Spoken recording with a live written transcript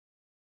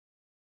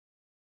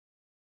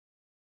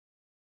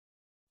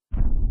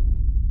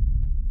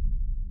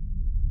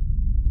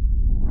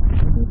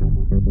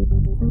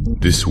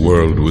This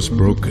world was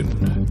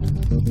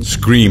broken,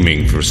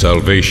 screaming for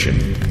salvation.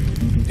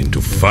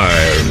 Into fire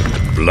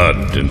and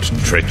blood and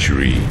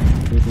treachery,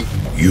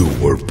 you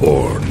were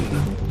born,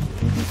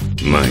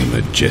 my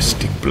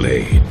majestic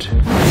blade.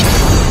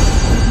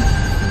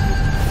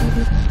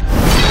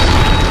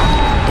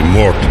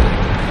 Immortal,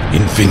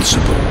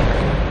 invincible,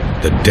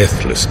 the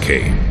deathless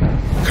came,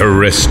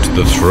 caressed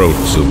the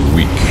throats of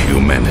weak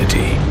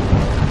humanity.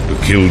 To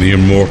kill the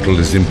immortal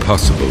is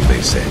impossible,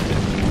 they said.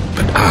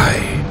 But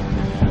I,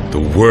 the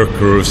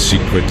worker of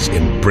secrets,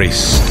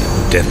 embraced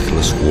the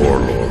deathless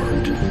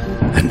warlord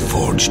and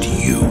forged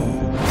you,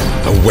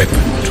 a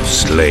weapon to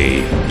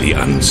slay the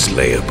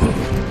unslayable.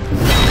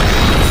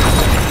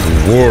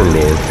 The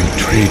warlord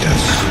betrayed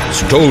us,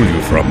 stole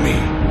you from me.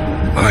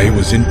 I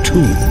was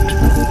entombed,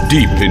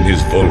 deep in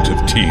his vault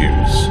of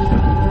tears.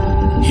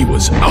 He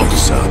was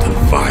Isa the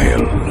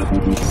Vile.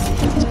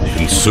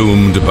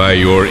 Consumed by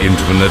your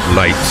infinite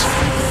light,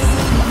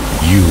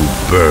 you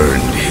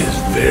burned his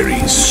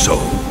very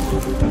soul.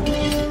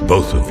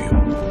 Both of you,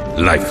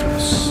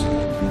 lifeless,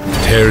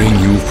 tearing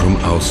you from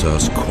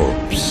Isa's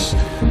corpse.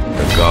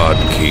 The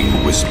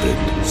God-King whispered,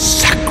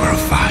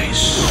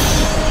 "Sacrifice."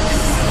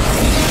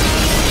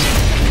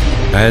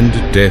 And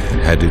death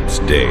had its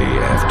day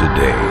after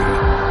day,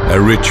 a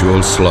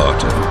ritual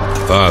slaughter,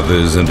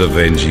 fathers and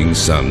avenging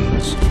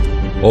sons,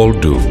 all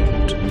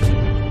doomed.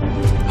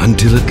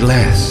 Until at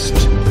last,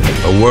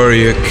 a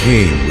warrior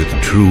came with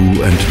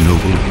true and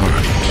noble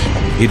heart.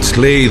 He'd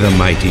slay the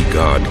mighty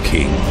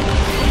God-King,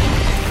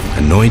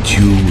 anoint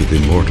you with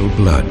immortal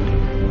blood,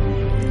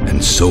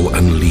 and so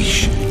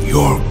unleash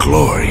your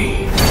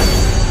glory.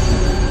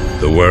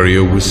 The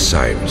warrior was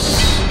Siris.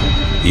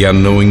 He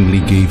unknowingly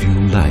gave you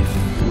life,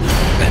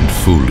 and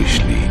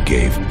foolishly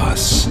gave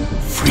us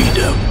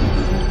freedom.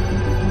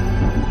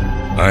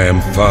 I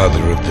am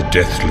father of the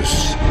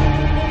deathless,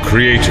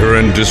 creator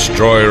and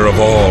destroyer of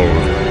all,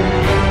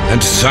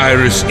 and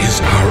Siris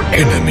is our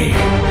enemy.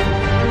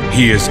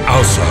 He is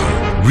Isa,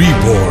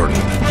 reborn.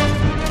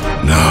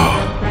 Now,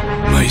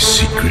 my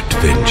secret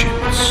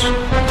vengeance.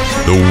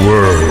 The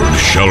world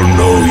shall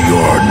know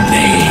your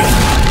name.